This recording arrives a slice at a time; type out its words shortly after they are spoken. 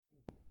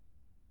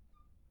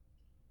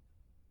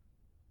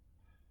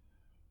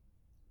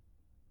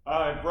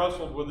I've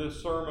wrestled with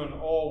this sermon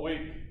all week.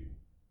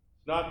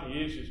 It's not the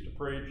easiest to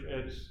preach.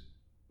 It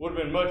would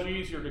have been much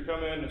easier to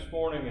come in this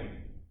morning and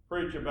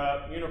preach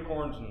about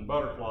unicorns and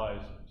butterflies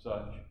and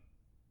such.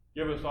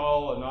 Give us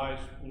all a nice,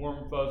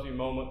 warm, fuzzy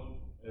moment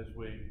as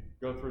we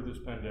go through this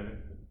pandemic.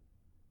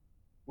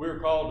 We are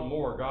called to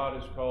more. God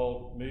has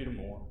called me to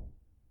more.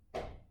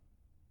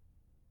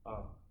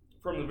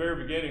 From the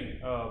very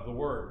beginning of the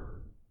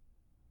Word,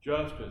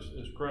 justice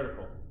is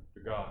critical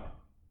to God.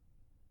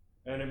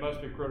 And it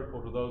must be critical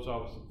to those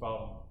of us that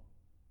follow.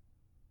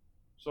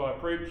 So I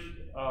preach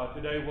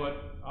today what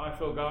I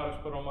feel God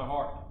has put on my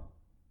heart.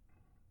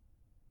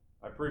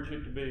 I preach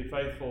it to be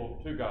faithful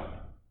to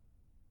God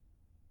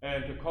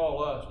and to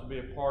call us to be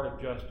a part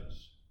of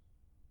justice.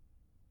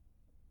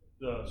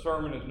 The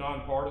sermon is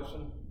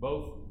nonpartisan.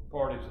 Both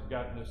parties have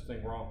gotten this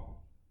thing wrong.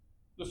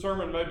 The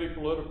sermon may be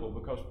political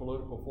because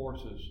political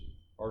forces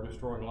are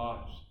destroying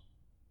lives.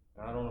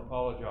 And I don't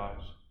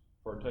apologize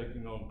for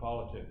taking on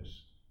politics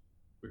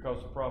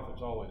because the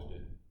prophets always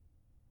did.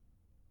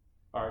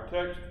 Our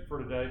text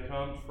for today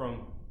comes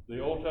from the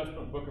Old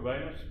Testament book of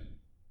Amos,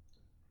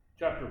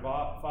 chapter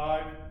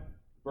 5,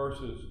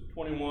 verses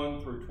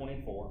 21 through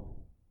 24.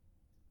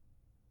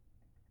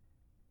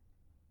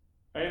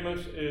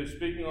 Amos is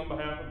speaking on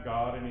behalf of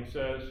God, and he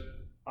says,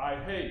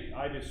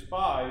 I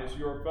despise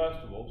your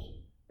festivals,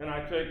 and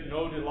I take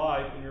no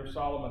delight in your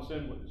solemn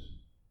assemblies.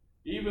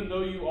 Even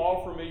though you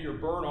offer me your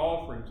burnt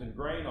offerings and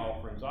grain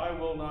offerings, I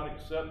will not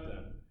accept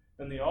them.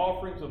 And the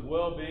offerings of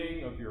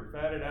well-being of your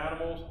fatted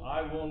animals,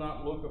 I will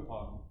not look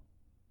upon.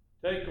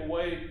 Take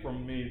away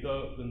from me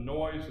the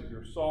noise of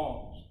your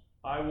songs.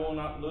 I will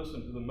not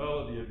listen to the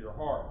melody of your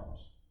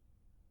harps.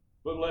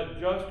 But let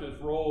justice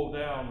roll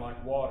down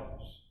like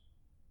waters,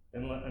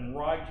 and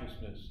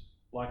righteousness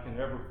like an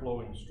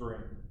ever-flowing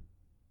stream.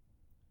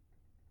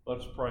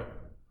 Let's pray.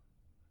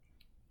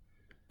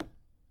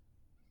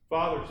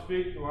 Father,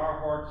 speak to our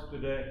hearts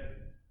today.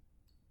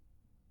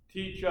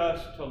 Teach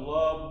us to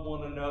love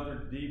one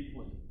another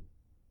deeply.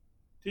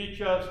 Teach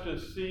us to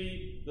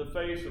see the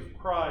face of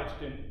Christ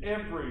in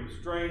every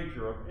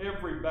stranger, of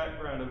every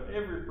background, of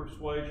every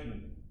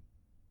persuasion.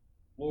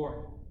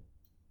 Lord,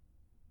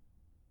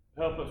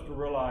 help us to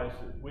realize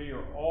that we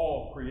are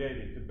all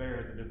created to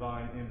bear the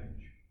divine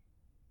image.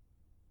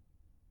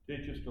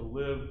 Teach us to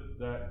live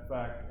that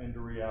fact into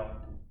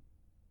reality.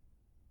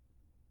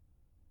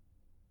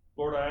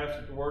 Lord, I ask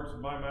that the words of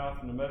my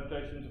mouth and the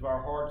meditations of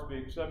our hearts be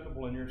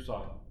acceptable in your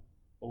sight.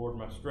 Lord,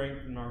 my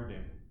strength and my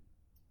redeemer.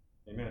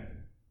 Amen.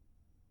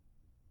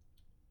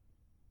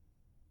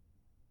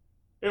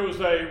 It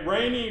was a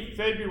rainy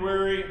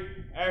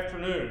February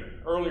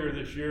afternoon earlier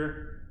this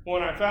year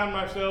when I found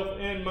myself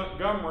in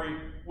Montgomery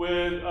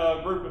with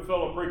a group of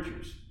fellow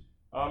preachers.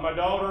 My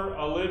daughter,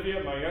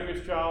 Olivia, my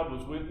youngest child,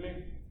 was with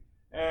me,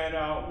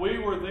 and we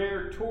were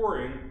there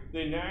touring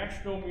the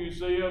National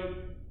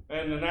Museum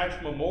and the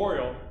National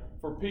Memorial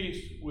for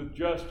Peace with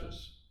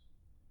Justice.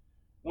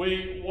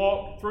 We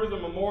walked through the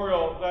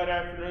memorial that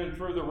afternoon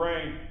through the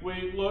rain.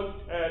 We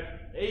looked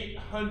at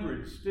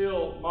 800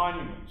 steel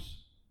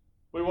monuments.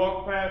 We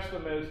walked past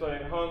them as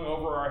they hung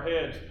over our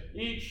heads.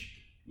 Each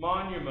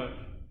monument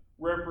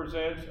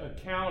represents a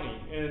county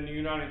in the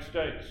United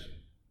States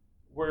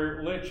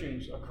where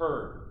lynchings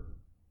occurred,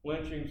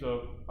 lynchings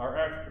of our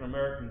African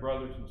American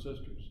brothers and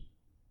sisters.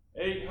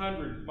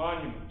 800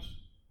 monuments.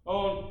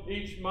 On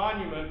each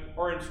monument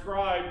are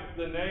inscribed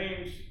the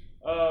names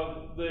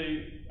of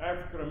the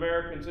African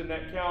Americans in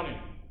that county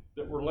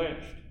that were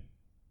lynched.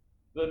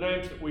 The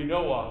names that we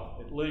know of,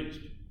 at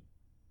least.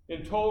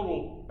 In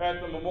total, at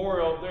the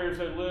memorial, there's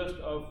a list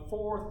of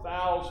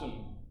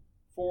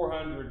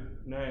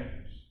 4,400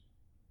 names.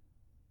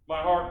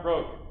 My heart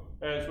broke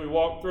as we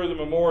walked through the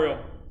memorial.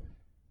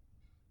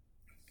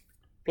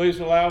 Please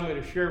allow me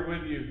to share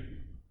with you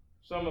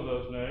some of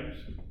those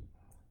names.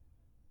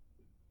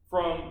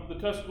 From the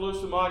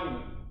Tuscaloosa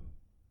Monument,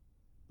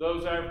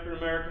 those African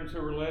Americans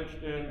who were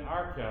lynched in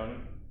our county.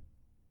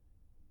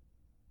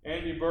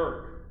 Andy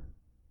Burke,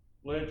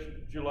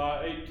 lynched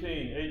July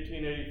 18,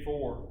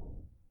 1884.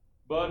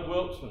 Bud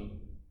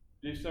Wilson,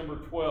 December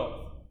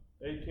 12,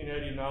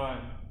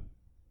 1889.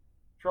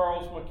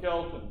 Charles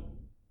McKelton,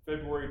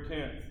 February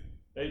 10,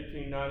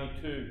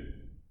 1892.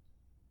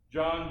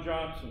 John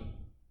Johnson,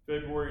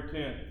 February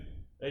 10,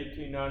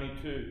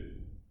 1892.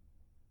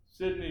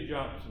 Sidney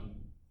Johnson,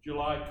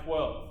 July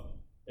 12,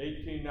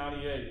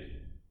 1898.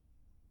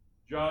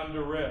 John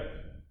Durrett,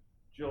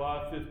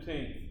 July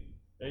 15,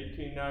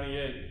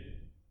 1898.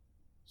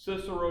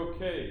 Cicero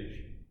Cage,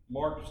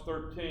 March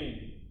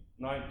 13,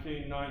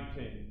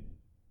 1919.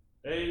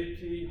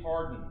 A.T.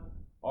 Hardin,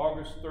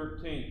 August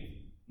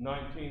 13,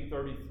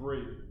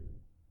 1933.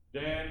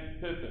 Dan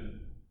Pippin,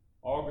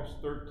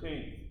 August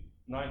 13,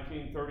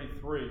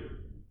 1933.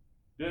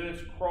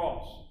 Dennis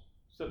Cross,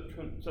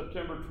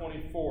 September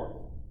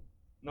 24,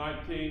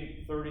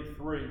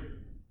 1933.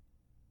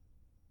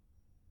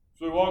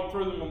 So we walked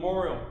through the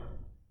memorial.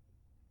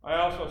 I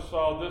also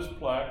saw this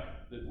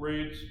plaque that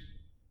reads,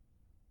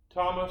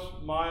 Thomas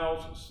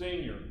Miles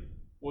Sr.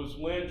 was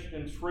lynched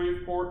in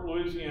Shreveport,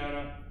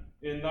 Louisiana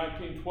in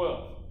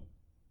 1912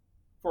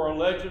 for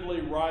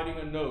allegedly writing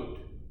a note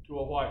to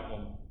a white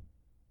woman.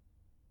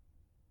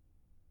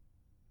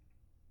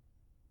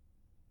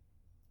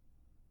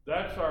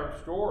 That's our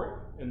story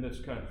in this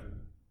country.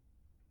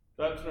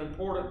 That's an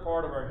important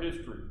part of our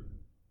history.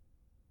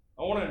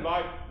 I want to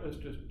invite us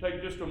to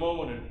take just a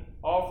moment and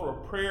offer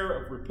a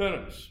prayer of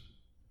repentance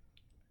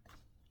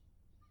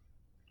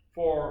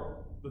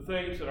for the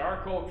things that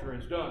our culture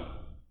has done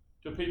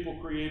to people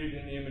created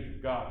in the image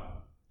of God.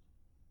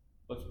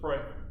 Let's pray.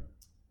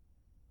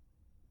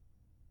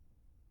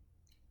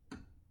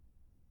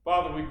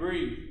 Father, we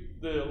grieve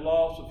the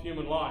loss of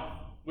human life.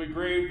 We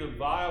grieve the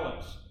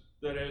violence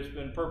that has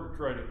been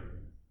perpetrated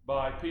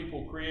by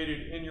people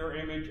created in your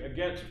image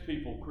against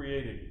people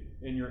created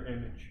in your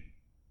image.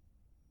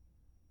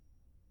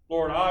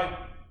 Lord,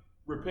 I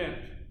repent.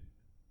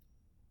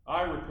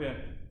 I repent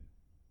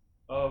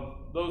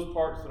of those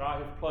parts that I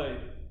have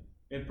played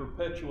in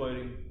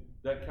perpetuating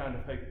that kind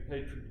of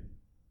hatred.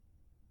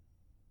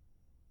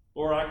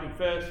 Lord, I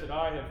confess that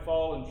I have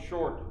fallen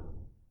short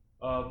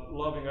of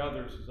loving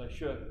others as I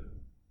should.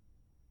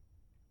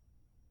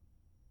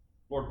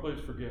 Lord, please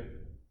forgive.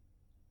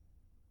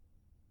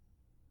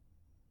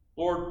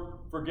 Lord,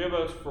 forgive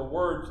us for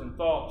words and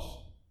thoughts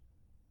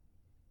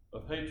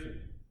of hatred,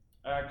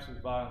 acts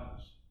of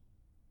violence.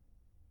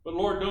 But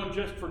Lord, don't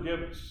just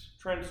forgive us.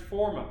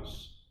 Transform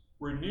us.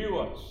 Renew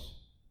us.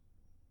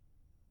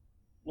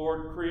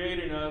 Lord, create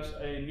in us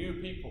a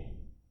new people.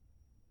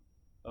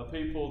 A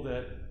people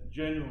that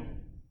genuinely,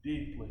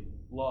 deeply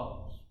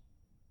loves.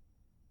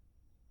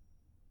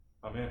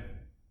 Amen.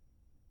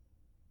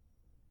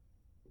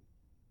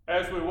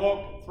 As we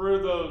walk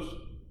through those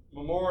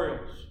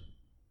memorials,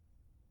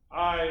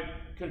 I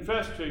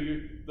confess to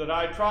you that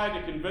I tried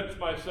to convince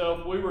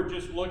myself we were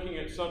just looking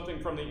at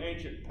something from the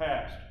ancient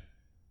past.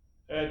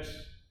 It's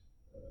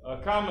a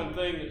common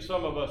thing that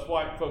some of us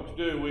white folks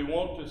do. We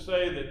want to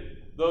say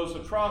that those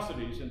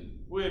atrocities, and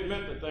we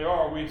admit that they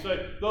are, we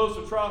say those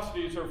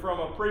atrocities are from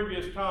a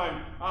previous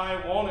time.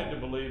 I wanted to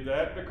believe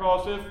that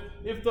because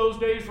if those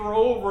days were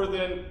over,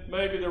 then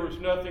maybe there was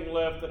nothing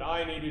left that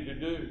I needed to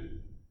do.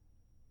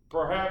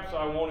 Perhaps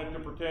I wanted to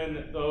pretend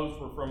that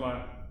those were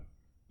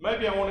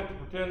maybe I wanted to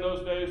pretend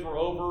those days were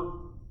over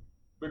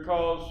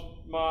because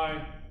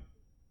my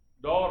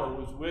daughter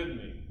was with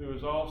me, who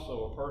is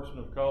also a person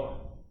of color.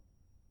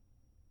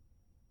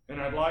 And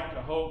I'd like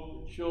to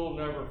hope that she'll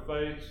never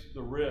face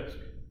the risk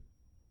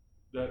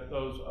that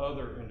those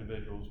other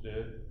individuals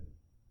did.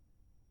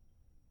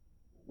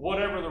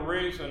 Whatever the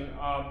reason,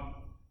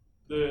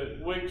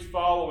 the weeks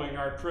following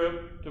our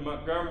trip to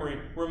Montgomery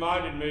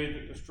reminded me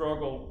that the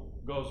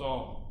struggle goes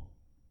on.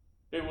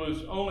 It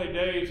was only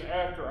days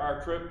after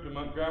our trip to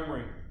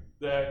Montgomery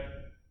that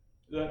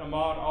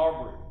Ahmaud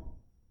Arbery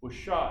was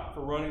shot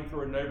for running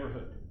through a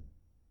neighborhood.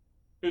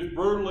 He was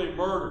brutally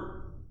murdered.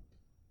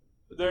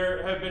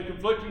 There have been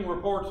conflicting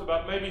reports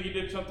about maybe he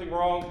did something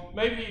wrong,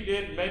 maybe he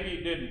did, maybe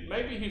he didn't.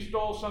 Maybe he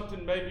stole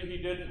something, maybe he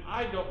didn't.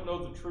 I don't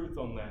know the truth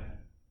on that.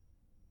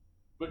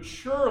 But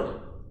surely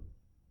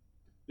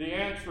the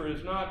answer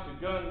is not to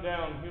gun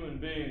down human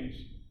beings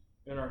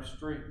in our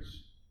streets.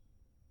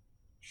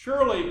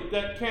 Surely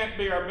that can't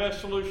be our best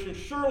solution.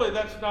 Surely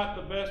that's not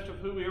the best of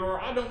who we are.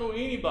 I don't know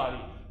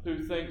anybody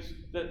who thinks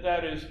that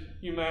that is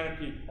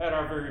humanity at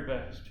our very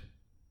best.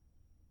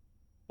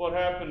 What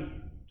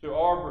happened to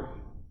Arbery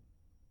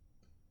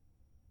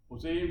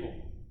was evil.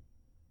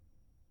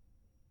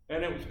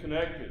 And it was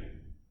connected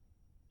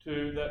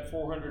to that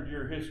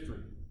 400-year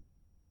history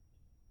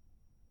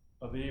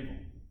of evil.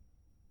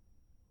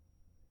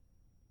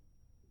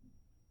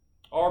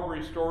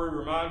 Arbery's story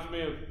reminds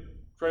me of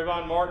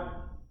Trayvon Martin.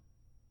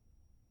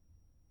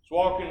 He's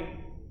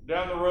walking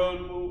down the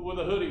road with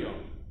a hoodie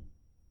on,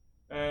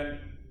 and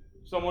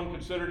someone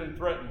considered him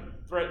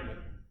threatening.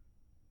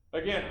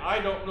 Again, I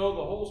don't know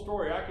the whole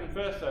story. I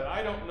confess that.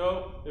 I don't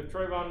know if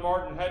Trayvon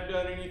Martin had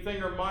done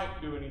anything or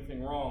might do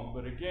anything wrong.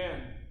 But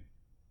again,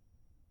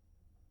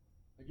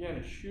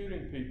 is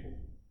shooting people,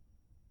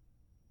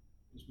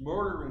 is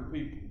murdering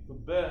people the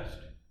best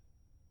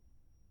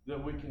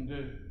that we can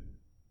do.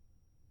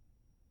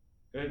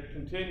 It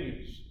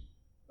continues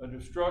a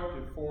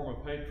destructive form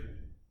of hatred.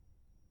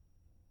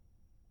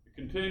 It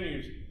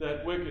continues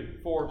that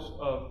wicked force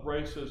of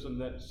racism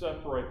that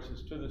separates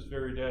us to this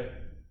very day.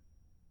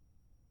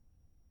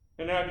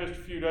 And now, just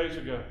a few days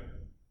ago,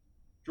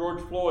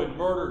 George Floyd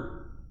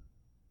murdered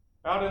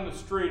out in the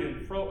street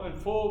in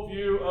full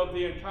view of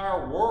the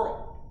entire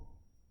world.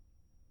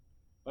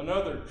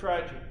 Another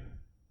tragic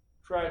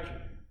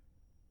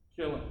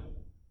killing.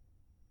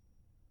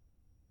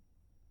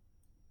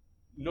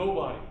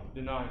 Nobody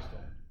denies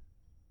that.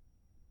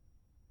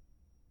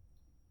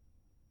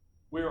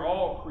 We are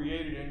all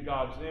created in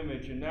God's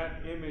image, and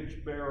that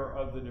image bearer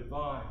of the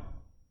divine,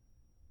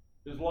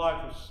 his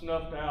life was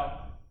snuffed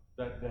out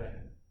that day.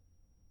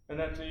 And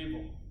that's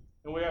evil.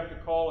 And we have to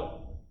call it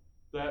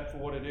that for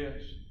what it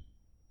is.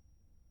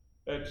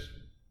 It's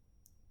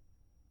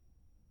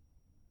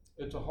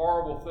a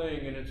horrible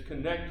thing, and it's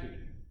connected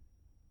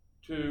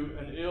to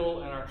an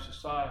ill in our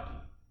society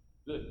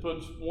that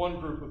puts one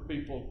group of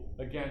people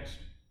against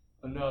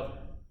another.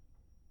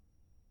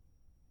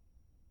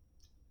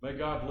 May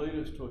God lead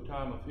us to a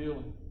time of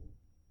healing.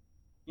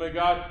 May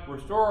God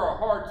restore our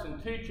hearts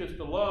and teach us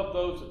to love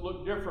those that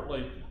look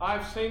differently.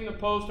 I've seen the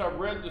post, I've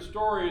read the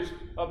stories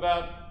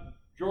about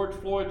George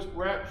Floyd's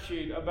rap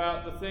sheet,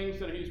 about the things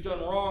that he's done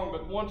wrong.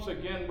 But once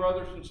again,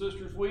 brothers and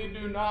sisters, we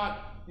do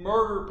not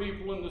murder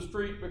people in the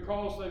street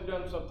because they've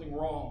done something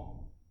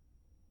wrong.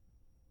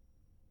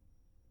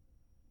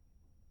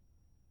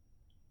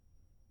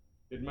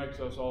 It makes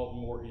us all the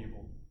more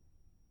evil.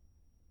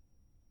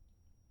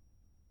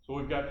 So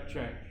we've got to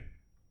change.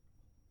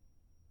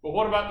 But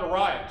what about the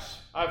riots?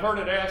 I've heard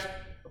it asked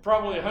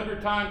probably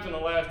 100 times in the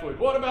last week.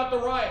 What about the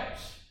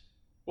riots?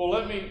 Well,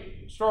 let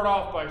me start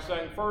off by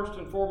saying, first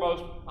and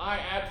foremost, I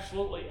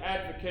absolutely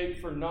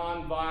advocate for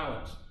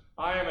nonviolence.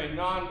 I am a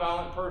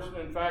nonviolent person.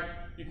 In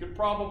fact, you could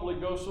probably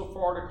go so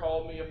far to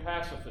call me a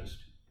pacifist.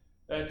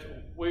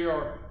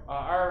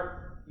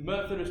 Our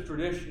Methodist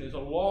tradition is a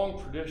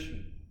long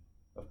tradition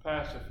of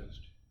pacifists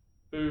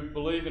who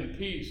believe in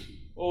peace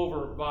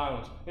over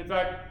violence. In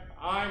fact,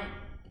 I'm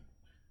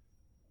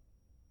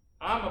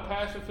a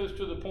pacifist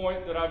to the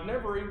point that I've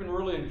never even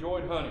really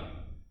enjoyed hunting.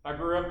 I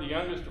grew up the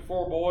youngest of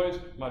 4 boys.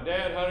 My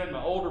dad hunted,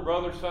 my older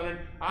brothers hunted.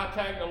 I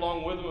tagged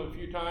along with them a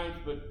few times,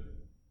 but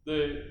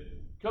the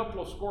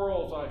couple of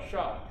squirrels I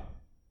shot,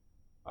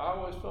 I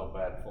always felt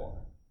bad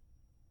for.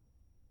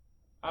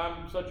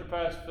 I'm such a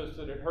pacifist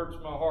that it hurts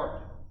my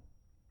heart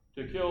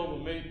to kill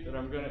the meat that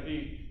I'm going to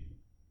eat.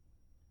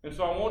 And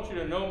so I want you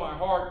to know my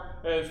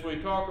heart as we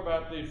talk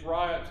about these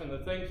riots and the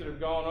things that have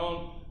gone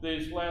on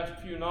these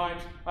last few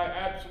nights. I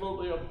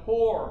absolutely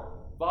abhor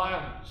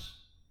violence.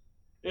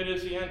 It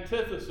is the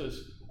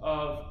antithesis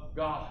of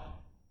God.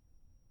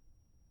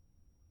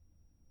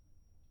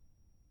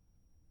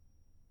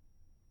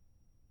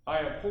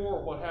 I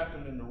abhor what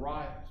happened in the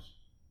riots,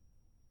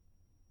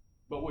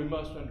 but we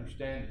must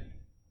understand it.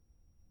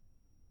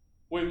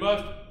 We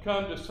must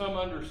come to some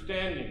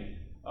understanding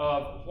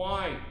of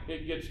why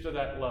it gets to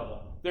that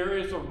level. There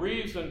is a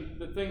reason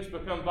that things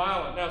become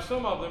violent. Now,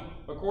 some of them,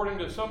 according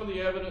to some of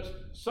the evidence,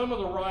 some of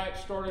the riots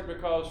started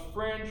because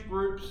fringe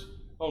groups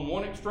on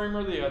one extreme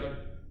or the other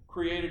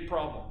created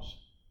problems,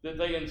 that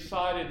they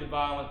incited the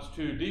violence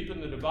to deepen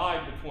the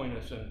divide between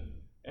us.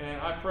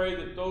 And I pray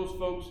that those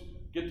folks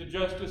get the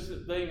justice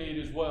that they need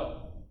as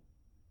well.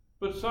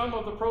 But some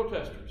of the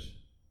protesters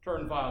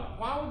turned violent.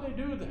 Why would they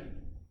do that?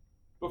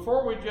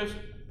 Before we just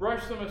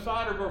brush them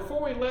aside, or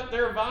before we let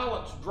their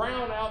violence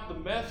drown out the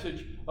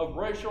message of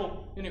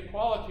racial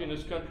inequality in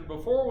this country,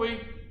 before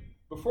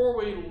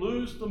we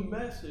lose the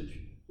message,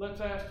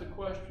 let's ask the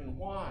question,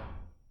 why?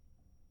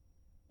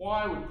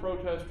 Why would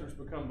protesters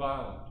become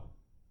violent?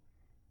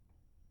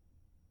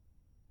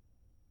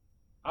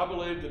 I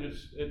believe that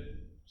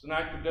it's an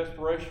act of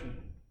desperation.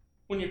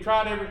 When you've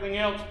tried everything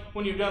else,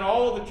 when you've done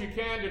all that you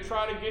can to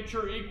try to get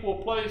your equal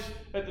place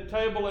at the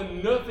table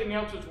and nothing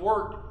else has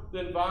worked,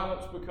 then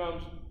violence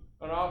becomes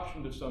an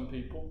option to some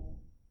people.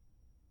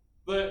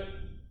 The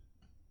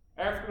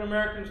African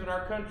Americans in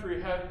our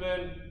country have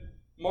been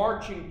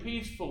marching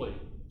peacefully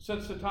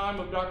since the time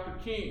of Dr.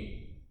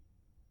 King.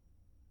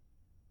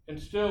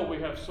 And still we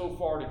have so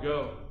far to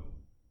go.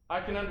 I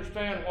can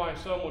understand why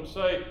some would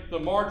say the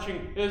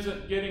marching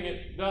isn't getting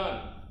it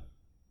done.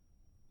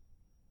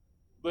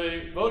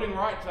 The Voting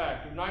Rights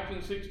Act of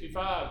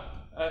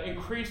 1965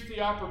 increased the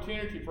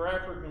opportunity for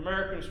African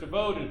Americans to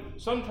vote. And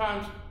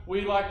sometimes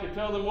we like to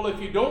tell them, well,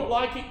 if you don't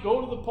like it,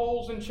 go to the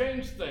polls and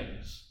change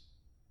things.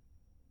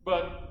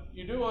 But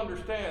you do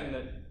understand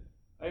that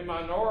a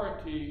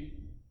minority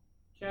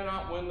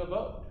cannot win the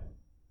vote.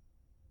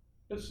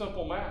 It's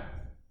simple math.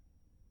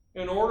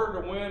 In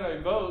order to win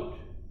a vote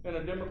in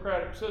a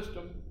democratic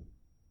system,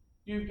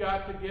 you've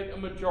got to get a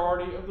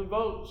majority of the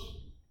votes.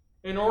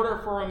 In order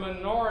for a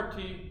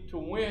minority to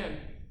win,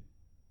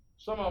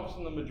 some of us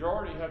in the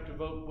majority have to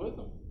vote with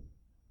them.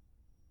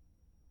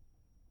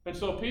 And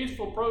so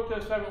peaceful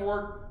protests haven't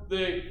worked.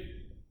 The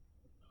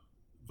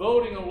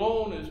voting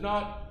alone has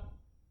not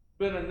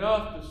been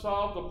enough to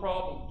solve the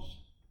problems.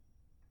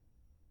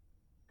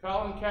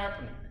 Colin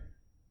Kaepernick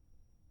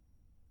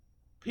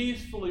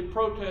peacefully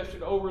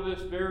protested over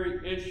this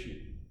very issue.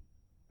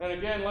 And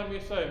again, let me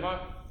say,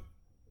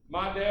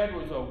 my dad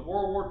was a World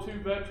War II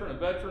veteran, a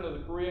veteran of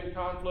the Korean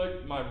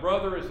conflict. My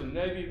brother is a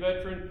Navy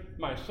veteran.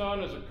 My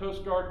son is a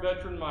Coast Guard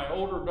veteran. My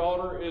older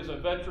daughter is a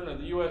veteran of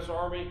the U.S.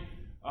 Army.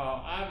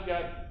 I've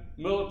got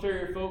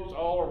military folks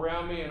all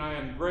around me, and I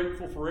am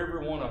grateful for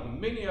every one of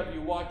them. Many of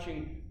you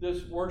watching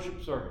this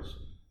worship service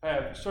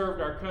have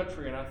served our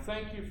country, and I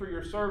thank you for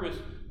your service.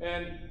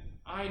 And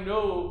I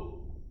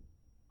know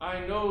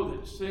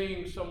that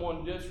seeing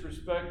someone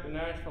disrespect the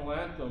national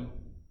anthem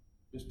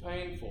is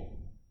painful.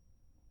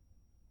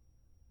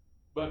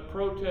 But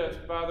protests,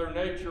 by their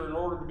nature, in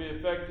order to be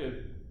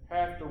effective,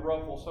 have to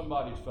ruffle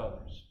somebody's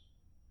feathers.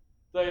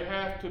 They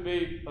have to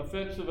be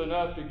offensive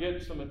enough to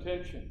get some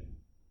attention.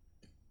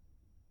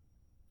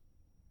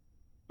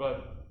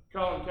 But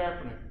Colin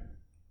Kaepernick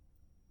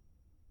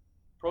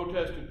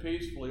protested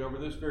peacefully over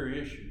this very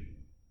issue.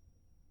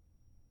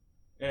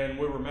 and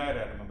we were mad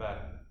at him about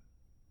it.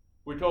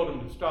 We told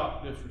him to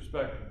stop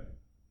disrespecting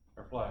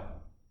our flag.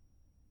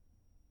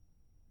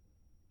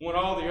 When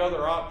all the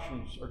other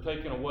options are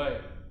taken away,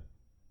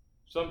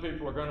 some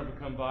people are going to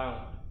become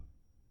violent.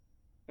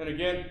 And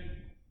again,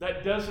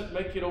 that doesn't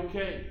make it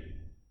okay.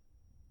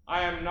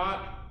 I am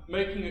not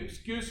making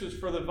excuses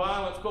for the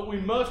violence, but we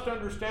must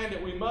understand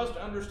it. We must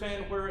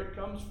understand where it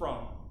comes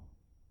from.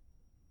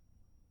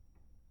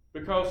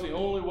 Because the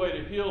only way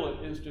to heal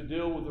it is to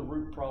deal with the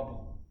root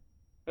problem.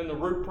 And the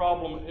root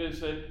problem is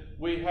that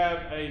we have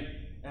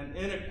an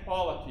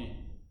inequality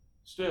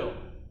still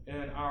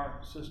in our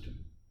system.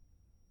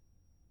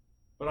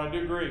 But I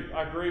do grieve.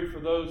 I grieve for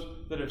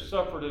those that have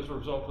suffered as a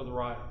result of the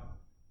riot.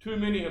 Too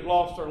many have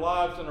lost their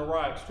lives in the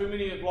riots. Too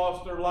many have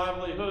lost their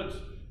livelihoods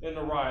in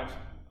the riots.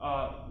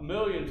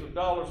 Millions of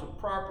dollars of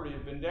property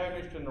have been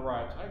damaged in the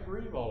riots. I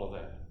grieve all of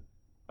that.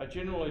 I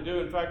genuinely do.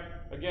 In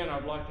fact, again,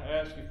 I'd like to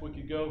ask if we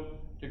could go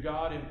to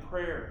God in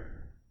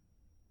prayer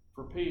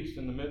for peace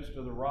in the midst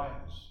of the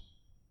riots.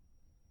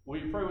 Will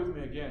you pray with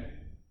me again?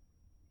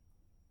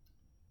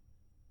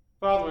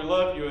 Father, we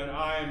love you, and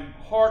I am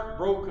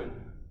heartbroken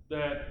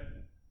that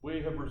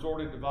we have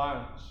resorted to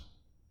violence.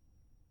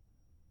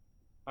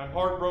 I'm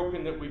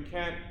heartbroken that we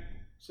can't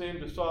seem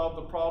to solve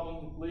the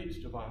problem that leads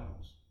to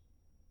violence.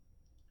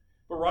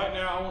 But right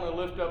now, I want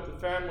to lift up the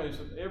families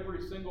of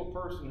every single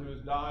person who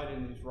has died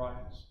in these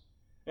riots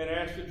and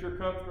ask that your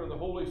comfort of the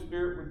Holy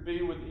Spirit would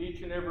be with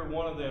each and every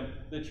one of them,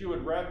 that you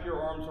would wrap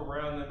your arms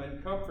around them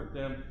and comfort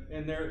them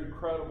in their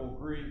incredible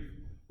grief.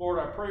 Lord,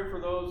 I pray for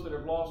those that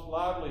have lost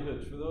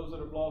livelihoods, for those that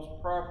have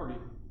lost property.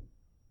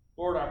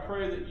 Lord, I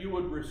pray that you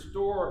would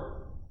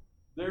restore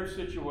their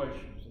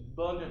situations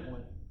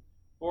abundantly.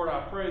 Lord,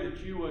 I pray that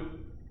you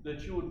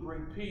would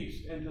bring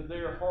peace into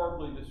their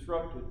horribly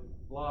disrupted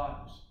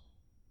lives.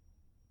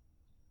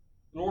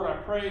 Lord, I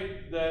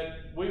pray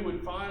that we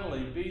would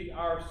finally beat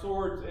our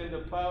swords into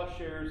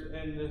plowshares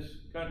in this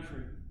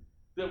country,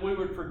 that we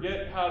would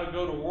forget how to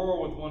go to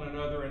war with one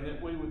another, and that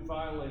we would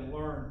finally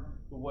learn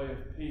the way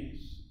of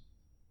peace.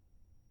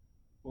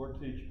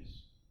 Lord, teach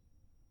us.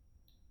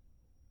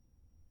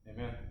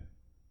 Amen.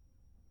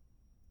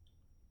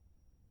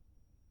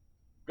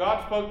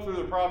 God spoke through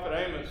the prophet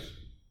Amos,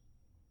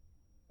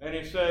 and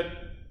he said,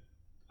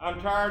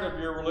 I'm tired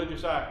of your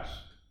religious acts.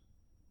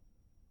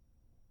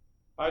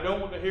 I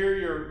don't want to hear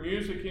your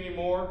music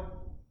anymore.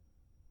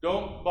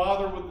 Don't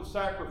bother with the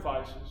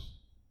sacrifices.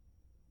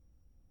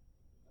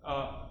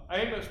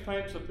 Amos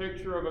paints a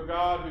picture of a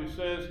God who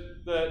says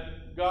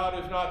that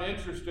God is not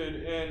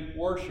interested in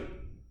worship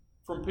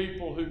from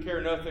people who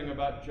care nothing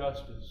about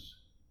justice.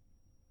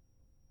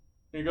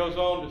 He goes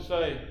on to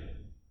say,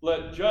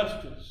 let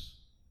justice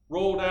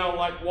roll down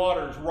like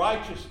waters,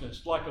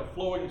 righteousness like a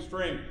flowing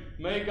stream.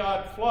 May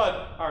God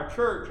flood our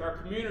church, our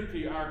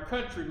community, our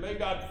country. May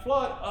God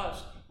flood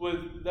us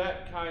with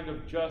that kind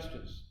of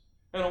justice.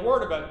 And a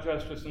word about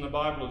justice in the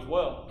Bible as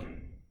well.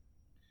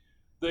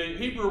 The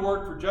Hebrew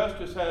word for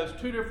justice has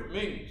two different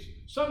meanings.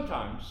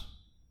 Sometimes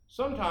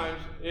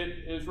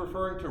it is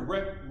referring to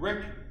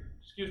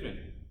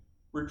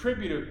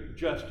retributive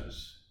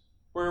justice,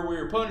 where we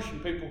are punishing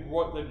people for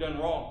what they've done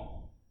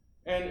wrong.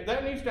 And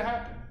that needs to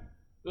happen.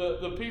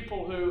 The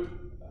people who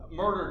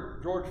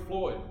murdered George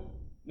Floyd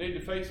need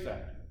to face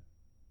that,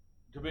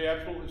 to be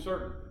absolutely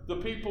certain. The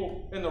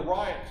people in the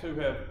riots who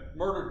have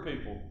murdered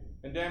people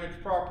and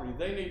damaged property,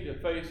 they need to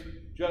face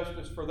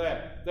justice for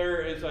that.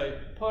 There is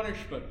a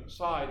punishment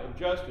side of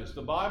justice.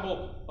 The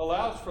Bible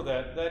allows for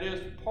that. That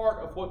is part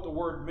of what the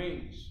word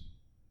means.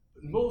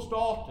 But most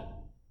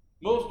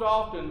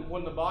often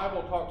when the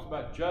Bible talks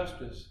about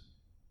justice,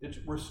 it's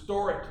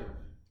restorative.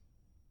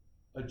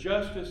 A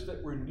justice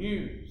that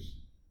renews.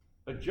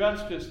 A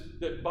justice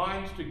that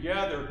binds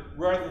together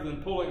rather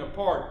than pulling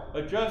apart.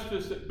 A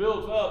justice that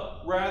builds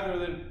up rather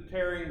than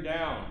tearing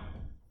down.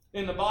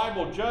 In the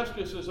Bible,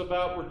 justice is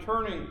about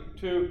returning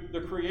to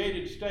the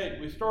created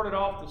state. We started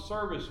off the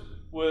service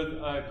with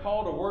a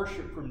call to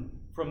worship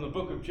from the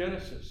book of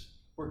Genesis,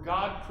 where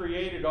God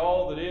created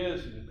all that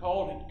is and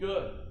called it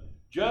good.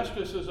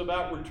 Justice is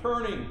about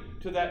returning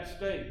to that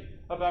state,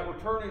 about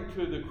returning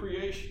to the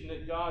creation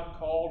that God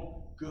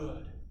called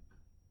good.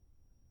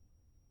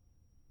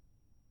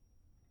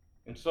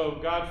 And so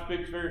God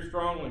speaks very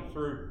strongly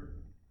through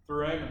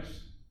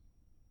Amos.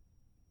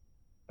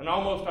 And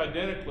almost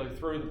identically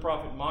through the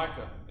prophet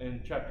Micah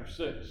in chapter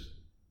 6.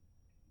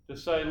 To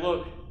say,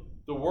 look,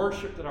 the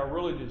worship that I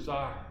really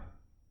desire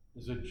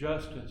is a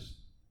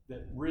justice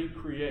that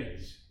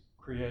recreates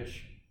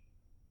creation.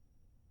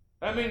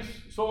 That means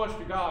so much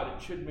to God,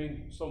 it should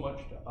mean so much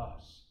to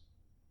us.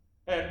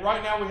 And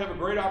right now we have a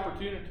great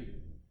opportunity.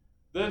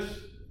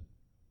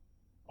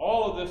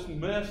 All of this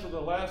mess of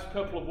the last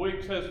couple of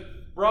weeks has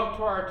brought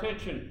to our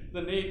attention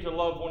the need to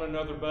love one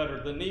another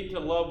better, the need to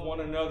love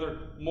one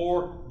another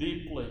more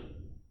deeply.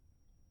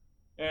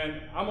 And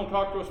I'm going to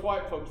talk to us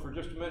white folks for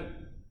just a minute.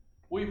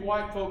 We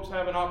white folks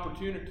have an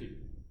opportunity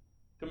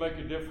to make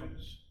a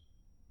difference.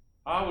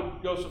 I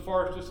would go so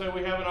far as to say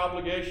we have an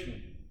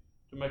obligation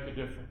to make a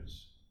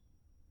difference.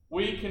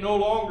 We can no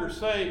longer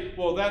say,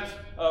 well, that's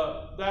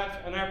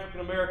an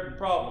African American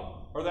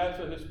problem, or that's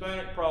a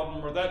Hispanic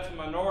problem, or that's a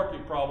minority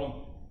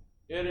problem.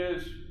 It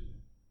is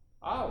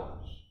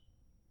ours.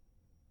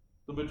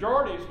 The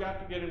majority's got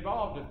to get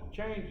involved if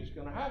change is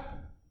going to happen.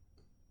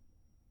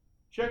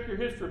 Check your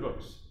history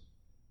books.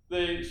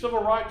 The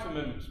Civil Rights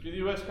Amendments to the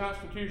U.S.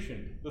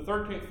 Constitution, the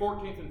 13th,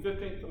 14th, and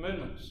 15th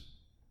Amendments,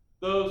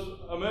 those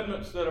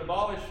amendments that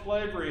abolished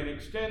slavery and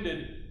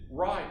extended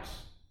rights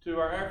to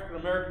our African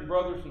American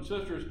brothers and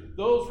sisters,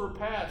 those were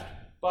passed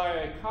by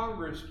a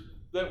Congress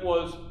that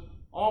was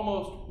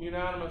almost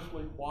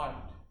unanimously white.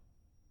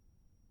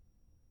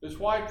 It's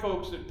white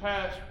folks that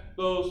passed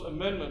those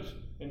amendments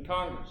in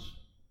Congress.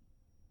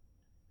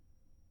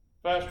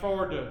 Fast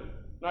forward to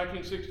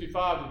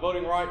 1965, the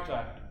Voting Rights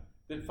Act,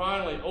 that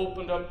finally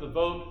opened up the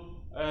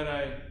vote in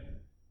a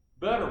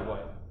better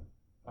way.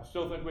 I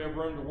still think we have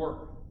room to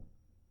work.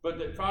 But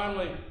that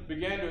finally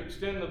began to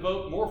extend the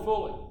vote more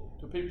fully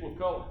to people of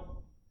color.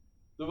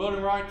 The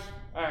Voting Rights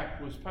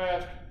Act was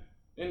passed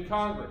in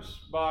Congress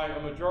by a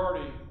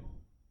majority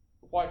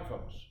of white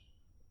folks.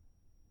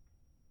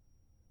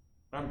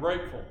 I'm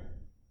grateful.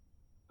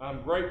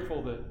 I'm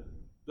grateful that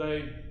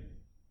they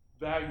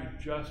valued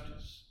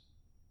justice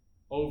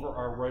over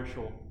our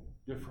racial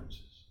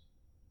differences.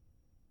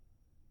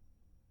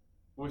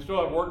 We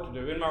still have work to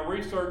do. In my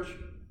research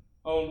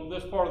on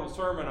this part of the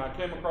sermon, I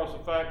came across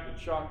a fact that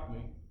shocked me.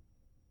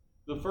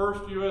 The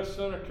first U.S.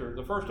 Senator,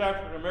 the first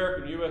African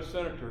American U.S.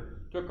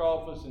 Senator, took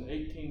office in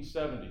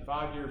 1870,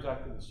 5 years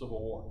after the Civil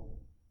War.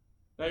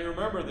 Now you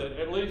remember that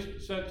at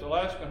least since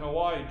Alaska and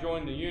Hawaii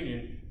joined the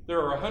Union,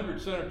 there are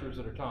 100 senators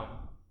at a time.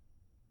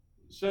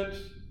 Since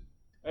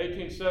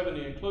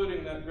 1870,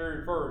 including that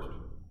very first,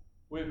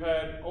 we've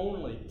had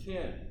only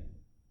 10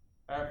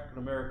 African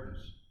Americans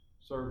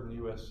serve in the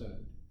U.S.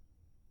 Senate.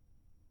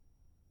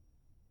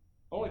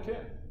 Only 10.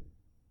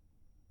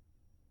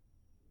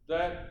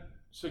 That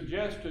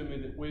suggests to me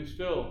that we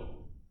still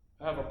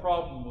have a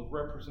problem with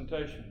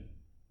representation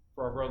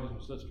for our brothers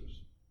and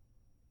sisters.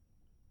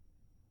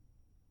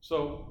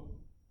 So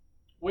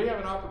we have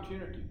an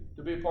opportunity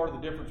to be a part of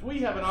the difference. We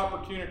have an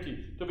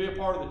opportunity to be a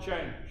part of the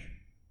change.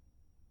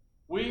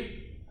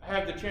 We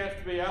have the chance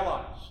to be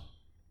allies.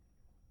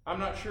 I'm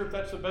not sure if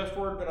that's the best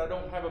word, but I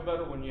don't have a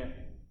better one yet.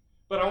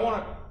 But I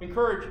want to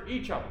encourage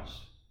each of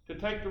us to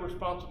take the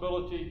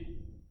responsibility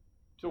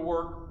to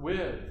work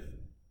with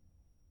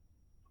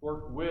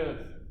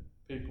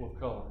people of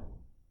color,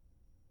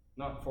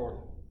 not for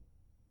them.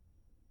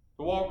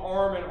 To walk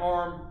arm in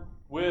arm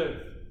with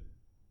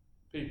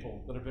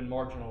people that have been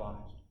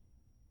marginalized.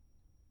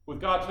 With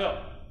God's help.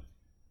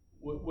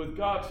 With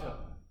God's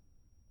help.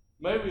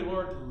 May we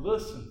learn to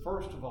listen,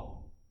 first of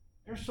all.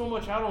 There's so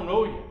much I don't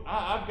know yet.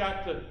 I've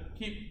got to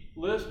keep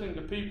listening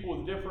to people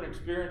with different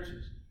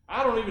experiences.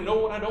 I don't even know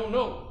what I don't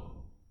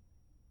know.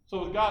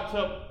 So with God's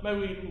help, may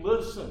we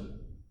listen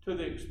to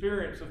the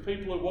experience of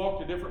people who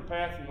walked a different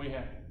path than we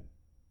have.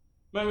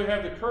 May we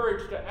have the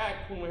courage to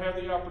act when we have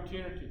the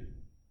opportunity.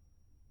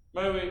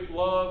 May we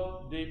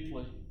love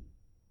deeply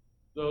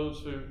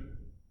those who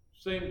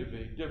seem to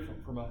be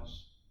different from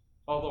us,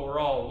 although we're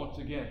all, once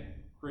again,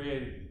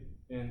 created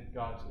in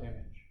God's image.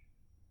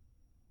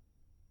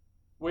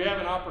 We have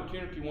an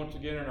opportunity once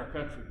again in our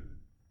country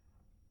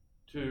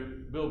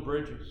to build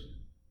bridges,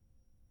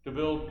 to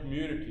build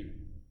community,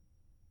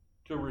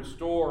 to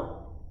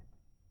restore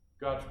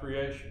God's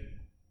creation.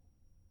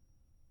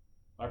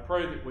 I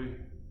pray that we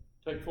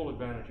take full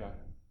advantage of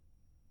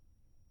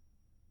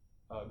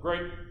it.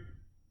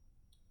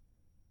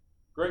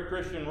 Great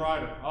Christian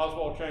writer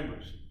Oswald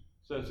Chambers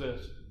says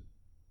this: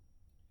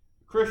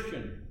 "The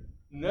Christian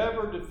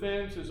never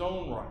defends his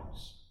own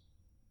rights,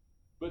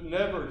 but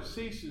never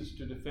ceases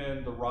to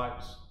defend the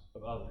rights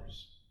of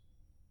others."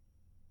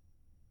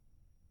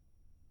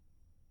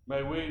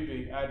 May we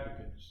be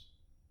advocates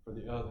for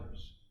the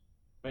others.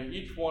 May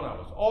each one of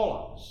us, all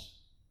of us,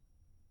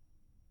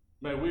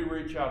 may we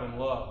reach out in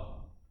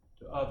love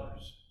to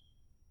others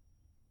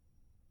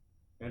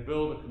and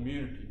build a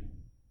community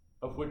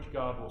of which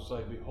God will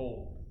say,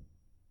 "Behold,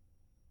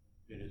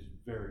 it is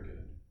very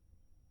good."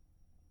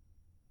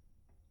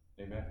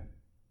 Amen.